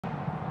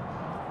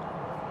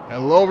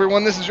Hello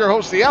everyone, this is your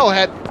host,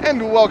 TheOwlHat,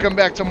 and welcome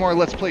back to more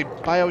Let's Play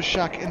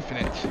BioShock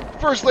Infinite.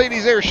 First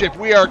Lady's Airship,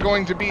 we are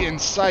going to be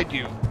inside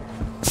you.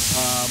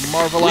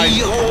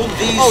 Marvelized.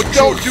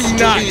 Oh, do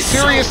not.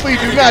 Seriously,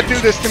 do not do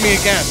this to me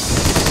again.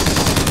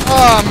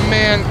 Oh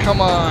man,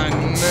 come on.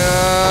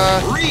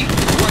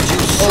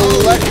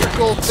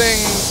 Electrical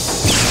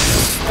things.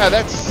 Yeah,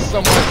 that's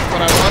somewhat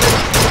what I wanted.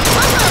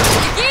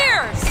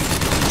 Gears!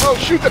 Oh,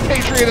 shoot the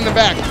Patriot in the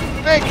back.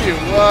 Thank you.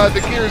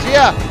 The gears,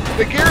 yeah.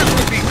 The gears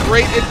would be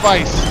great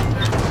advice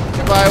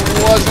if I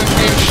wasn't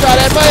being shot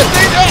at by a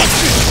thing.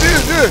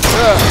 Is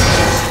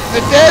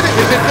it dead?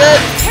 Is it dead?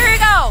 Here you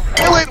go!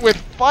 Kill it with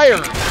fire.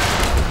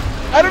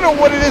 I don't know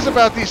what it is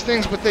about these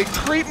things, but they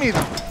creep me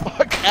the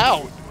fuck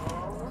out.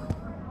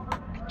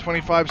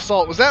 25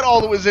 salt. Was that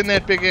all that was in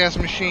that big-ass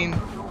machine?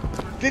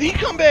 Did he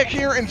come back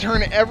here and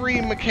turn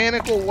every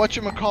mechanical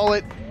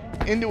whatchamacallit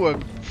into a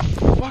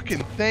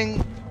fucking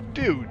thing?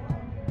 Dude.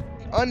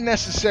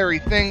 Unnecessary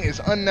thing is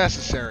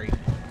unnecessary.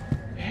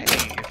 Hey,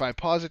 if I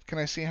pause it, can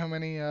I see how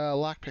many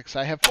lockpicks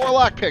I have? 4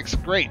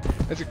 lockpicks. Great.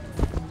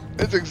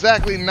 That's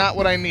exactly not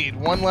what I need.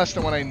 1 less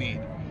than what I need.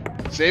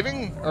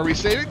 Saving? Are we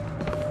saving?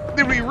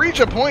 Did we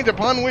reach a point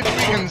upon which we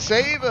can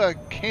save a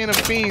can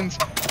of beans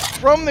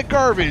from the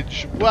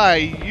garbage? Why,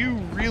 you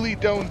really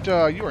don't,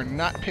 you are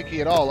not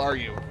picky at all, are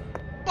you?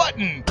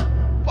 Button!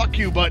 Fuck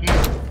you, Button.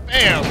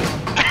 Bam!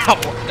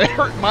 Ow! It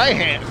hurt my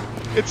hand.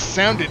 It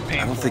sounded painful.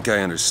 I don't think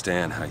I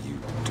understand how you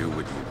do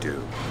what you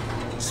do.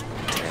 These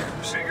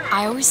tears.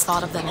 I always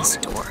thought of them as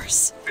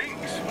doors.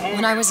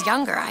 When I was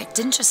younger, I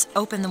didn't just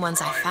open the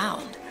ones I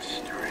found.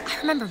 I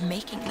remember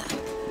making them.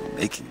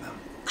 Making them?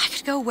 I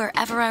could go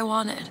wherever I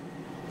wanted.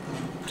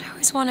 But I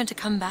always wanted to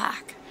come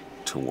back.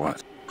 To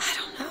what? I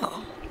don't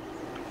know.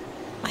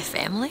 My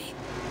family?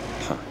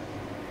 Huh.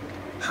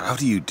 How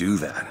do you do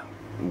that?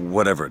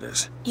 Whatever it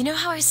is. You know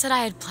how I said I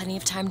had plenty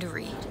of time to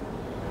read?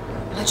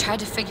 I tried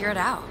to figure it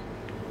out.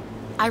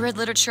 I read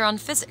literature on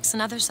physics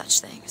and other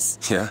such things.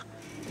 Yeah?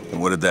 And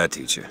what did that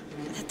teach you?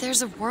 That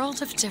there's a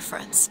world of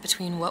difference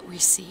between what we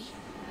see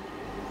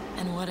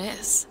and what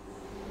is.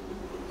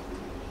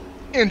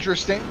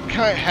 Interesting.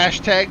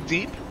 Hashtag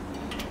deep.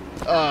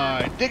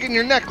 Digging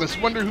your necklace.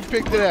 Wonder who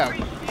picked it out.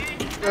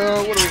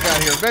 What do we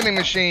got here? Vending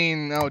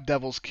machine. Oh,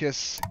 Devil's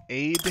Kiss.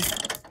 Aid.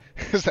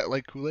 Is that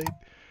like Kool-Aid?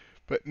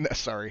 But, no,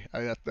 sorry.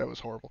 That was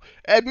horrible.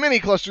 Add mini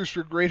clusters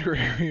for greater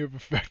area of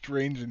effect,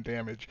 range, and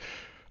damage.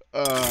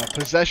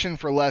 Possession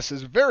for less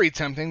is very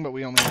tempting, but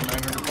we only have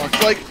 900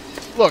 bucks. Like,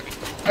 look,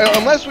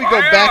 unless we go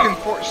back and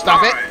forth.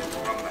 Stop it.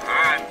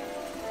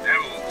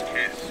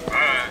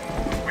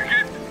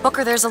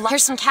 Booker,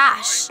 here's some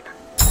cash.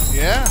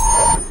 Yeah?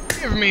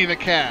 Give me the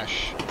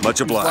cash.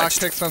 Much obliged.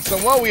 Lockpicks on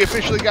some. Well, we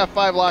officially got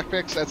 5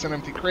 lockpicks. That's an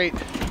empty crate.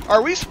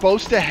 Are we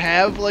supposed to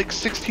have like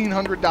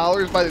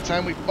 $1,600 by the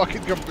time we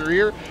fucking come through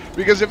here?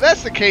 Because if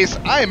that's the case,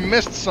 I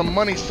missed some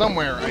money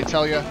somewhere, I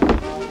tell ya.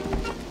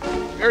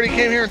 We already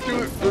came here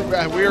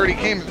and we already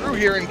came through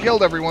here and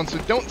killed everyone, so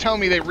don't tell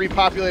me they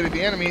repopulated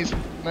the enemies.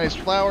 Nice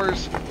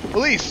flowers.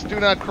 Police, do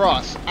not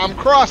cross. I'm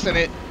crossing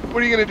it.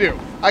 What are you gonna do?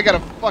 I got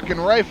a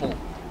fucking rifle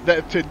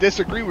to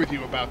disagree with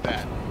you about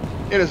that.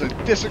 It is a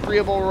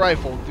disagreeable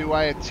rifle. Do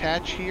I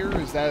attach here?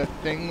 Is that a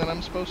thing that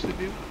I'm supposed to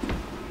do?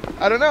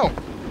 I don't know.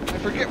 I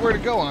forget where to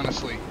go,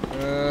 honestly.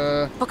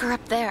 Booker,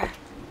 up there.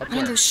 Up One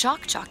where? of those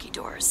shock jockey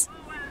doors.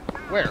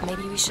 Where?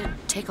 Maybe we should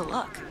take a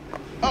look.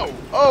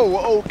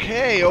 Oh,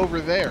 okay, over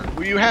there.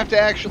 Well, you have to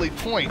actually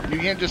point. You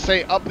can't just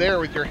say up there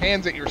with your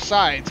hands at your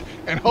sides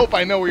and hope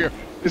I know where you're...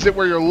 Is it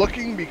where you're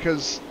looking?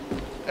 Because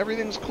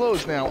everything's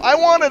closed now. I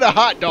wanted a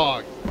hot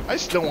dog. I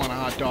still want a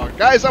hot dog.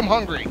 Guys, I'm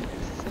hungry.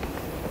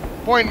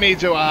 Point me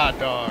to a hot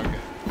dog.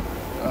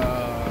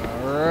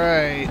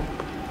 Alright.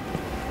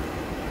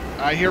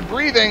 I hear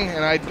breathing,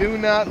 and I do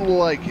not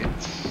like it.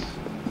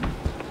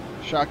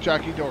 Shock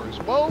jockey doors.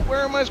 Well,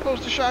 where am I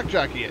supposed to shock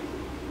jockey it?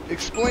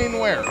 Explain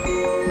where.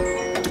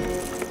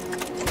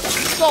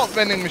 Salt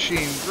vending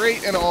machine,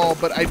 great and all,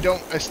 but I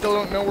still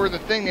don't know where the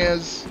thing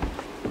is.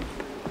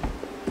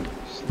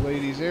 This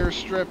lady's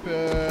airstrip.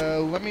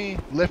 Let me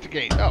lift a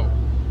gate. Oh.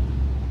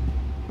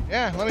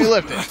 Yeah, let me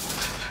lift it.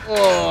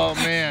 Oh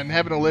man,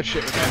 having to lift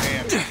shit with that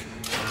hand.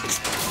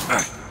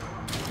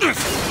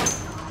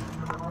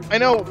 I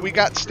know we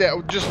got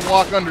stabbed. Just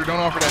walk under, don't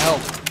offer to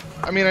help.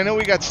 I mean, I know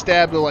we got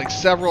stabbed like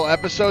several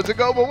episodes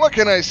ago, but what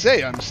can I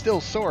say? I'm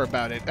still sore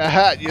about it.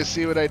 Aha, you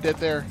see what I did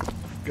there?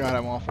 God,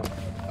 I'm awful.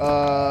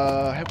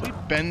 Have we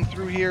been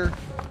through here?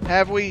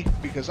 Have we?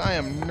 Because I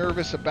am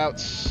nervous about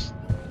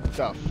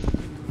stuff.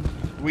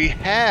 We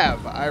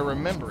have. I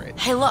remember it.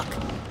 Hey, look.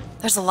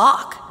 There's a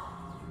lock.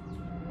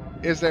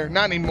 Is there?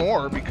 Not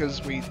anymore,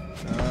 because we...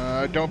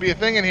 don't be a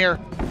thing in here.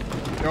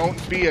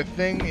 Don't be a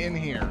thing in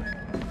here.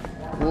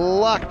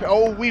 Lock...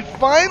 Oh, we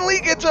finally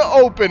get to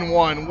open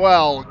one.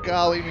 Well,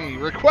 golly me.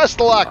 Request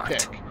the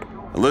lockpick.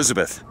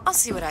 Elizabeth. I'll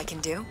see what I can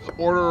do.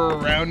 Order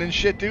around and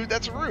shit, dude.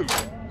 That's rude.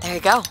 There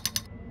you go.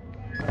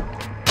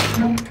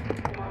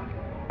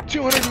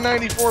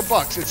 294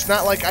 bucks. It's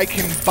not like I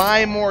can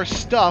buy more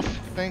stuff.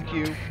 Thank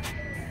you.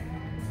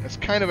 That's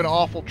kind of an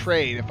awful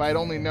trade. If I'd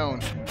only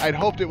known. I'd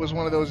hoped it was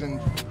one of those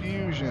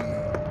infusions.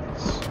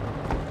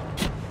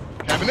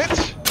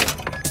 Cabinet?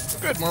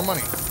 Good, more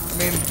money. I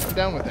mean, I'm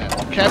down with that.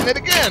 Cabinet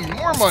again!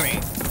 More money!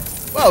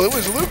 Well, it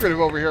was lucrative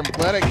over here. I'm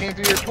glad I came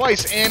through here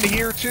twice, and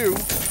here too.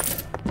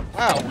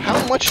 Wow,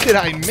 how much did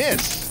I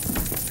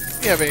miss?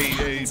 We have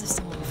If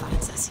someone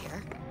finds us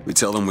here. We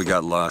tell them we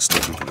got lost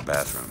looking for the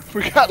bathroom.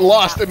 We got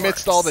lost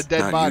amidst all the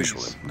dead Not bodies.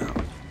 usually, no.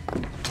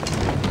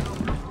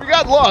 We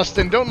got lost,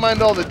 and don't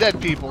mind all the dead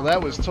people.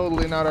 That was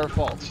totally not our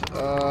fault.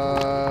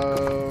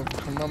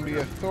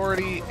 Columbia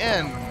Authority,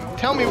 N.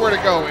 Tell me where to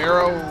go,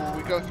 Arrow.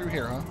 We go through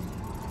here, huh?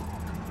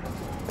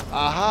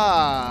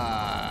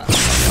 Aha!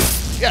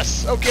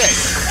 Yes, okay.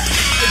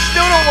 I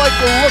still don't like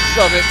the looks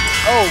of it.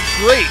 Oh,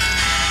 great.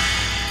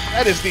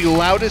 That is the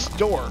loudest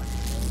door.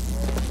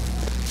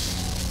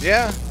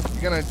 Yeah,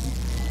 you gonna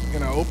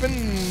open?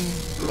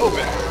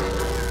 Open.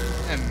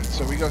 And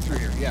so we go through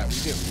here. Yeah, we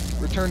do.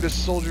 Return to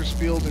Soldier's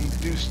Field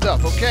and do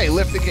stuff. Okay,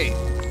 lift the gate.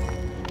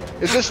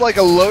 Is this like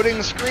a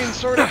loading screen,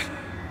 sort of?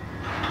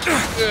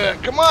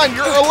 Come on,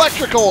 you're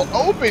electrical.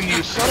 Open,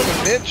 you son of a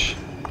bitch.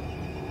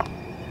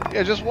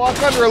 Yeah, just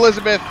walk under,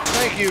 Elizabeth.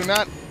 Thank you.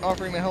 Not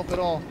offering to help at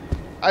all.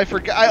 I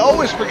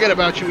always forget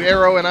about you,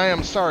 Arrow, and I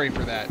am sorry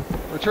for that.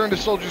 Return to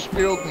Soldier's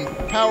Field and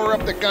power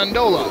up the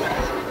Gondola,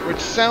 which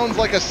sounds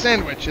like a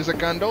sandwich. Is a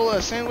gondola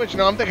a sandwich?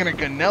 No, I'm thinking of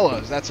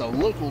ganellas. That's a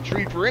local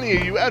treat for any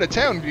of you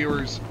out-of-town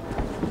viewers.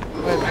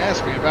 Go ahead and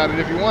ask me about it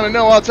if you want to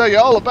know. I'll tell you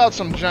all about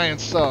some giant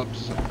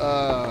subs.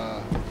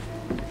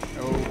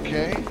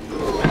 Okay.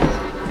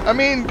 I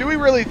mean, do we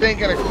really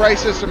think in a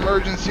crisis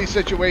emergency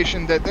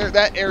situation that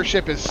that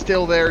airship is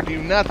still there? Do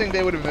you not think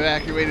they would have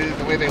evacuated it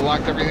the way they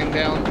locked everything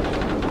down?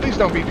 Please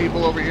don't be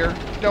people over here.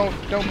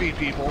 Don't be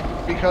people,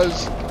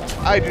 because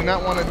I do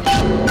not want to...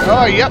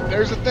 Oh, yep,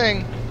 there's a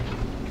thing.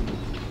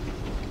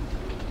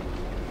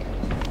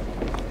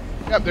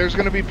 Yep, there's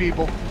gonna be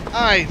people.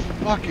 I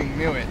fucking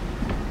knew it.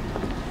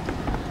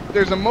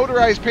 There's a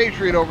motorized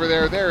Patriot over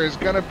there. There is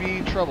gonna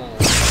be trouble.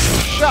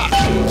 Shot!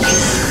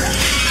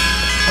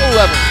 Full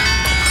lever.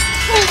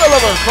 Full the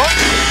lever, fuck!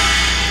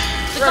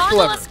 The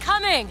gondola's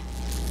coming!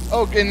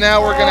 Okay,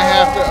 now we're gonna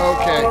have to...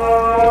 Okay.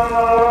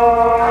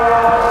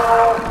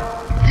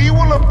 He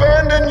will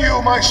abandon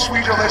you, my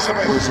sweet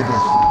Elizabeth.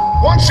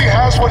 Once he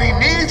has what he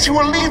needs, he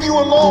will leave you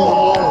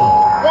alone.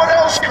 What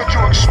else could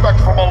you expect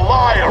from a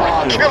liar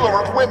and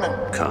killer of women?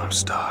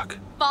 Comstock.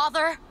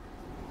 Father,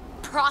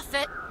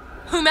 prophet,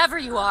 whomever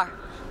you are,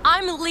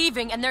 I'm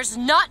leaving and there's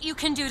naught you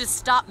can do to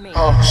stop me.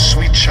 Oh,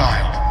 sweet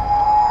child.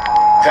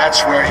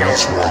 That's where you're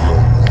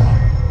wrong.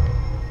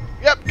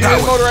 Yep, get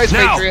a motorized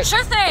Patriot.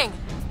 Sure thing!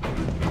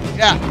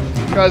 Yeah,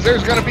 because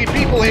there's gonna be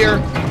people here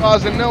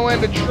causing no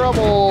end of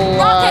trouble.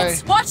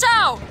 Rockets, watch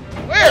out!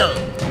 Where?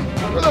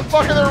 Where the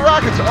fuck are the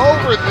rockets?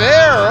 Over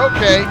there,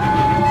 okay.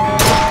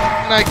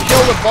 Can I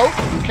kill the boat?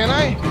 Can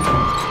I?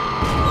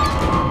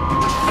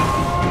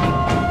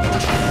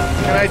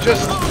 Can I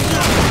just...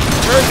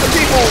 Where's the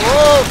people?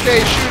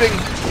 Okay, shooting.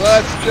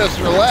 Let's just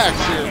relax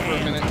here for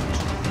a minute.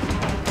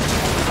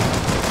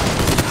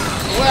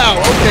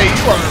 Wow, okay,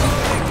 you are...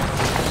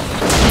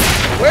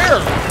 Where?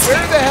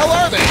 Where the hell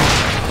are they?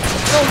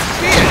 I don't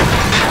see it.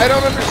 I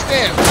don't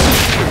understand.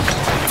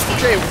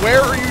 Okay,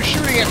 where are you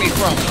shooting at me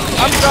from?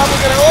 I'm probably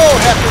gonna,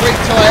 have to wait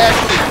until I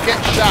actually get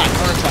shot,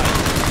 aren't I?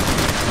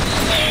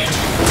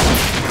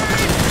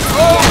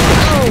 Oh,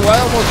 no, I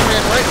almost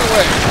ran right in the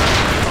way.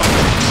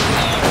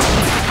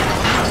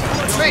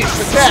 Face,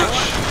 attach.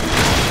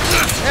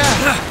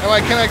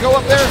 Yeah, can I go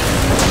up there?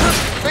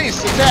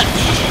 Face, attach.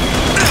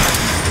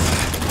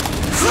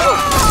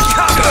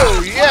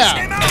 Oh,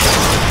 yeah.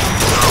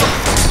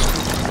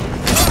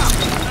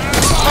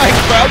 Am I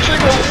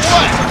crouching or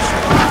what?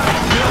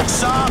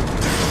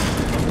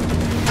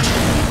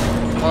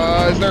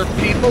 Is there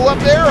people up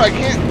there? I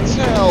can't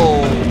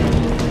tell.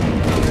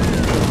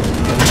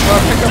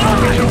 Pick up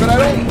RPG, but I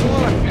don't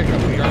want to pick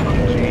up the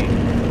RPG.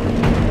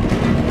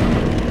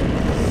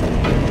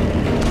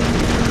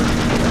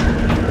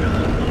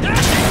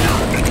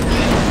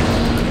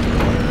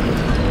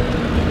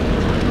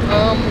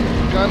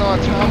 Gun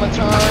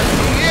automaton.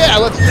 Yeah,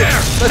 let's do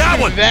that.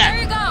 There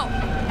you go!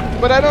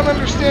 But I don't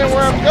understand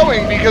where I'm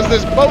going because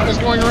this boat is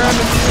going around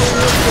in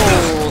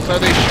circles. Are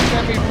they shooting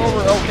at me from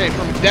over? Okay,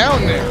 from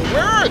down there.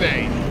 Where are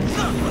they?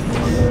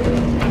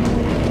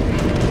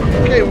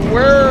 Okay,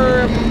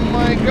 where am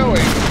I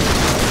going?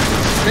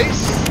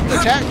 Space?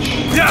 Attach?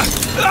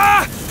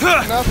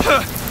 Enough?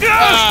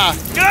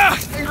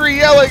 Angry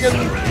yelling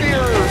and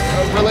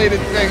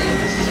fear-related things.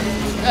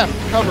 F,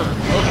 cover.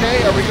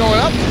 Okay, are we going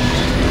up?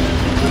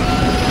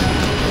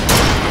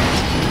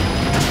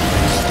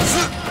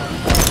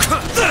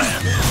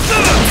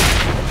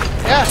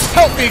 Yeah,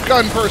 help me,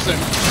 gun person!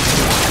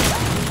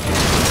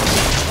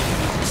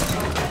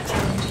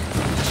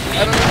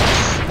 I don't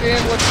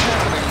understand what's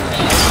happening.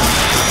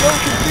 I'm so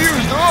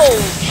confused. Oh,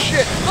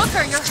 shit.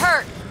 Booker, you're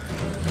hurt.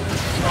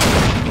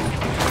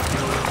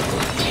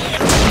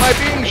 Am I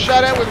being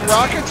shot at with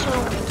rockets or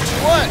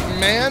what,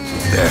 man?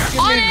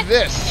 Give me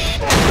this.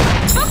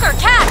 Booker,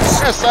 catch!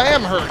 Yes, I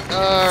am hurt.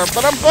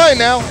 But I'm fine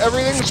now.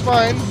 Everything's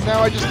fine.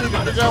 Now I just need to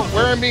figure out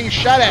where I'm being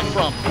shot at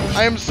from.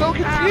 I am so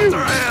confused. No,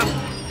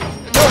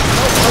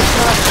 that's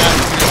not that.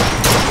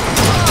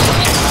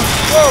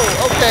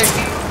 Whoa, okay.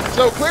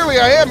 So clearly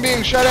I am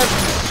being shot at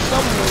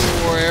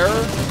somewhere.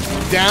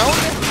 Down?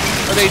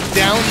 Are they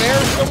down there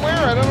somewhere?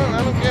 I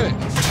don't get it.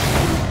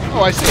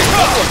 Oh, I see a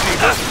couple of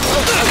people.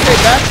 Oh, okay,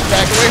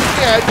 back away from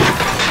the edge.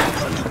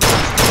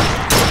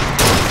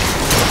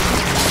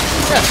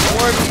 Yes,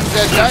 one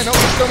dead guy. No,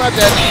 he's still not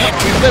dead.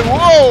 He's dead.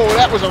 Whoa,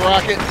 that was a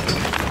rocket.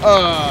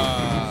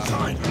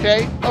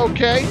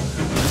 Okay.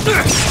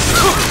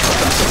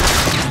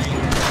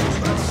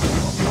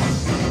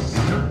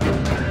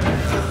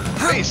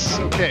 Nice.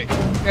 Okay.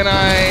 Can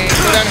I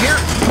go down here?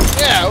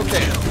 Yeah.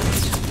 Okay.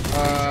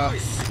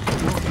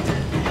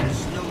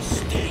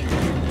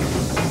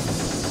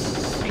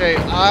 Okay.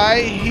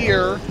 I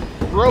hear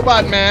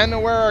Robot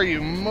Man. Where are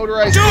you?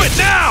 Motorized. Do it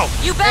now!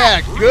 You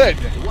bet. Yeah. Good.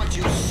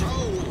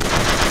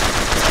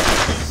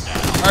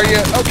 Are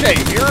you okay?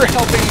 You're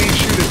helping me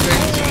shoot at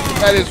things.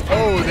 That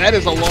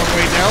is a long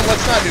way down.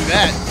 Let's not do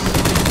that.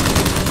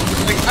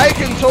 Like, I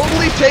can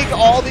totally take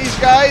all these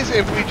guys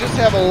if we just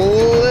have a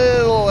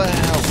little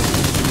help.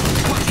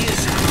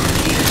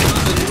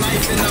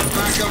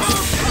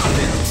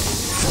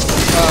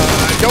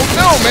 I don't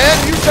know, man.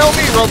 You tell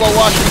me,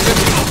 Robo-Washington.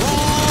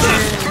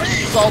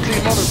 Salty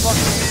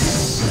motherfucker.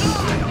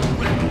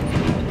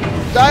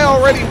 Die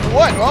already?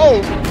 What?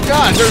 Oh,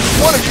 God, there's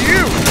one of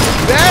you.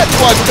 That's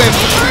what's been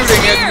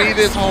shooting at me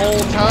this whole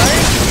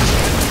time.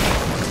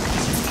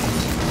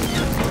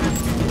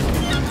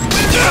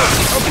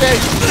 Okay.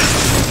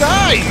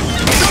 Die!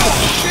 Oh,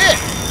 shit!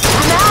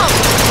 I'm out!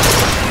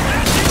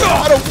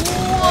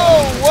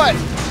 Whoa, what?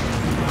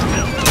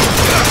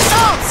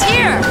 Salt's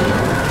here!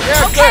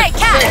 Yeah, okay,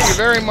 good. catch! Thank you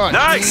very much.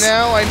 Nice.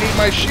 Now I need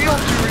my shield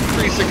to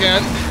increase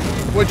again.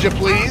 Would you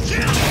please?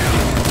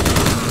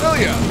 Will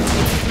ya?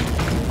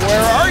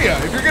 Where are you?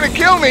 If you're gonna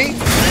kill me,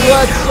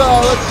 let's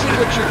see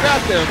what you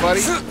got there,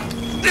 buddy.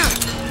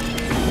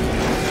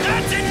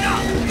 That's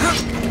enough!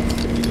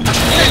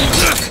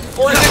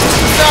 Or is it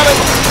not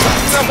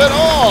enough at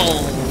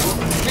all?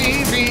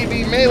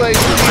 B melee.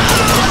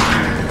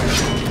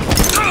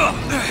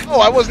 Oh,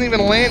 I wasn't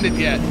even landed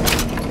yet.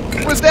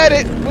 Was that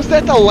it? Was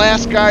that the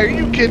last guy? Are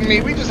you kidding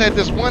me? We just had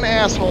this one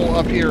asshole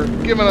up here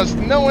giving us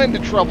no end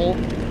of trouble,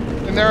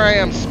 and there I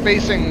am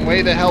spacing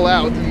way the hell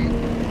out. And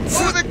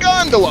oh, the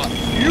Gondola!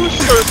 You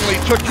certainly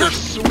took your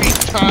sweet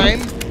time.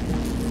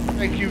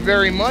 Thank you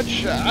very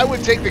much. I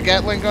would take the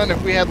Gatling gun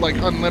if we had like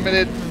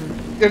unlimited.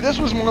 If this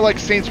was more like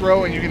Saints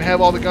Row and you can have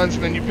all the guns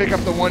and then you pick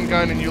up the one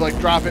gun and you like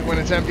drop it when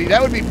it's empty,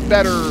 that would be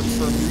better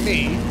for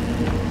me.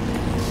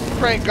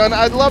 Crank gun.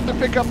 I'd love to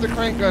pick up the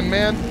crank gun,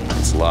 man.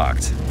 It's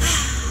locked.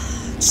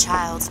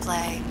 Child's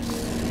play.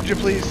 Would you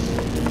please?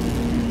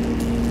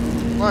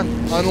 Come on,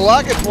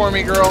 unlock it for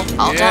me, girl.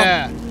 All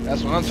yeah,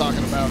 that's what I'm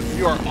talking about.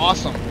 You are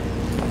awesome.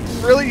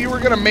 Really, you were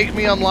gonna make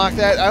me unlock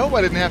that? I hope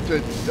I didn't have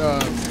to.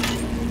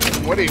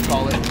 What do you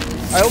call it?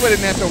 I hope I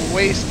didn't have to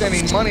waste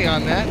any money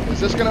on that. Is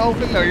this gonna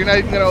open? No, you're not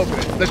even gonna open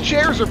it. The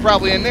chairs are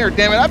probably in there.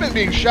 Damn it! I've been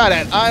being shot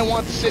at. I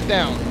want to sit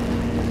down.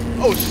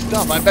 Oh,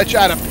 stuff! I bet you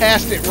I'd have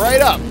passed it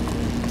right up.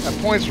 That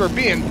points for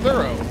being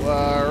thorough.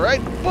 All right,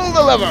 pull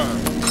the lever.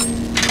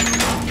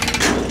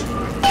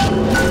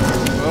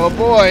 Oh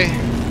boy,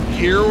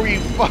 here we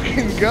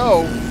fucking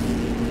go.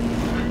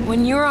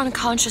 When you were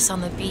unconscious on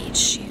the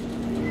beach,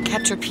 you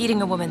kept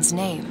repeating a woman's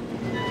name.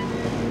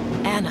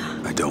 Anna.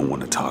 I don't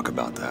want to talk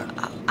about that.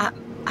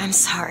 I'm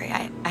sorry.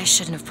 I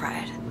shouldn't have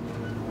pried.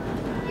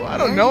 Well, I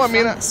don't know. I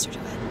mean, Mr.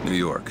 DeWitt? New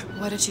York.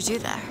 What did you do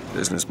there?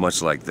 Business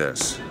much like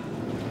this.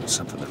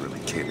 Something that really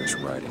caters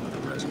writing with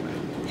a resume.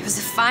 It was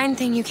a fine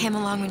thing you came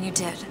along when you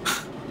did.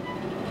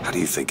 How do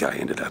you think I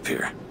ended up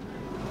here?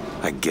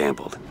 I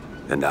gambled,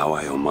 and now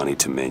I owe money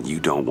to men you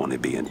don't want to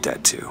be in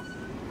debt to.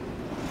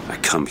 I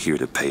come here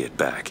to pay it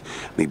back.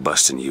 Me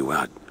busting you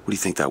out, what do you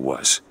think that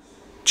was?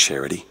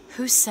 Charity?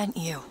 Who sent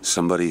you?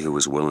 Somebody who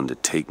was willing to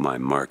take my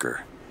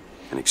marker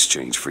in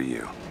exchange for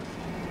you.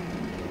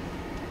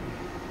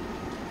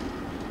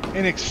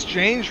 in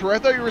exchange for, I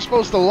thought you were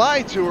supposed to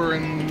lie to her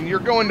and you're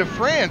going to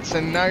France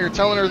and now you're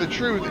telling her the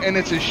truth and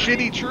it's a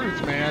shitty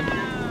truth, man.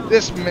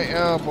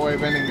 Oh boy,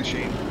 vending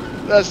machine.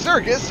 The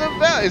Circus of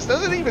Values.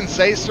 Does it even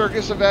say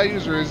Circus of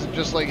Values, or is it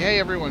just like, hey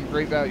everyone,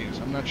 great values?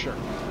 I'm not sure.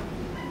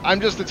 I'm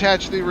just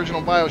attached to the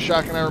original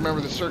BioShock and I remember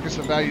the Circus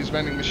of Values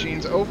vending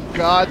machines. Oh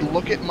god,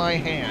 look at my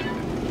hand.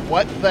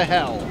 What the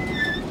hell?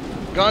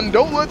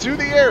 Gondola to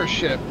the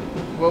airship.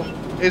 Well,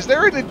 is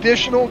there an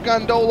additional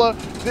gondola?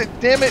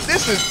 Damn it,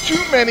 this is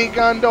too many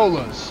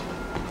gondolas.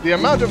 The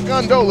amount of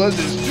gondolas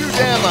is too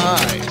damn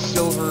high.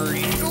 Silver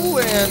Eagle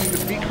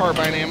and B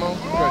carbine ammo.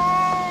 Good.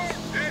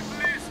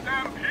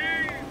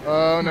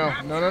 Oh no,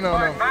 no, no, no,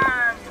 no.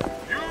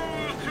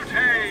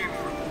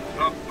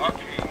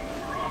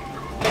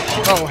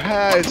 Oh,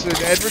 it's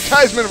an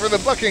advertisement for the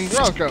bucking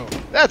bronco.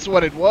 That's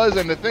what it was,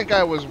 and to think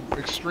I was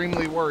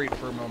extremely worried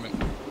for a moment.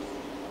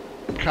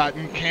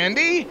 Cotton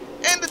candy?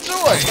 And a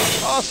toy!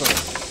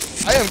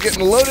 Awesome. I am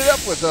getting loaded up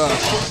with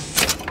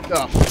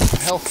stuff. A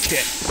health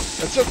kit.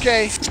 That's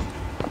okay.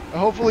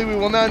 Hopefully we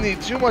will not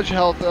need too much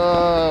health.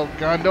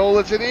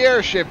 Gondola to the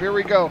airship. Here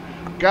we go.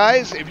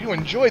 Guys, if you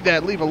enjoyed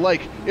that, leave a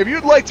like. If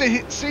you'd like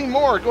to see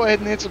more, go ahead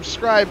and hit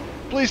subscribe.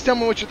 Please tell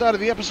me what you thought of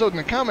the episode in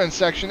the comments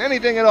section.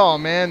 Anything at all,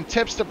 man.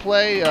 Tips to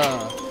play,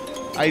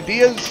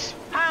 ideas,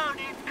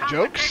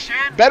 jokes,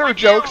 better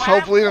jokes,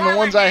 hopefully, than the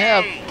ones I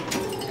have.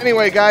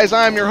 Anyway, guys,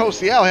 I'm your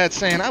host, TheOwlHat,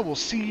 saying I will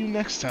see you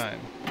next time.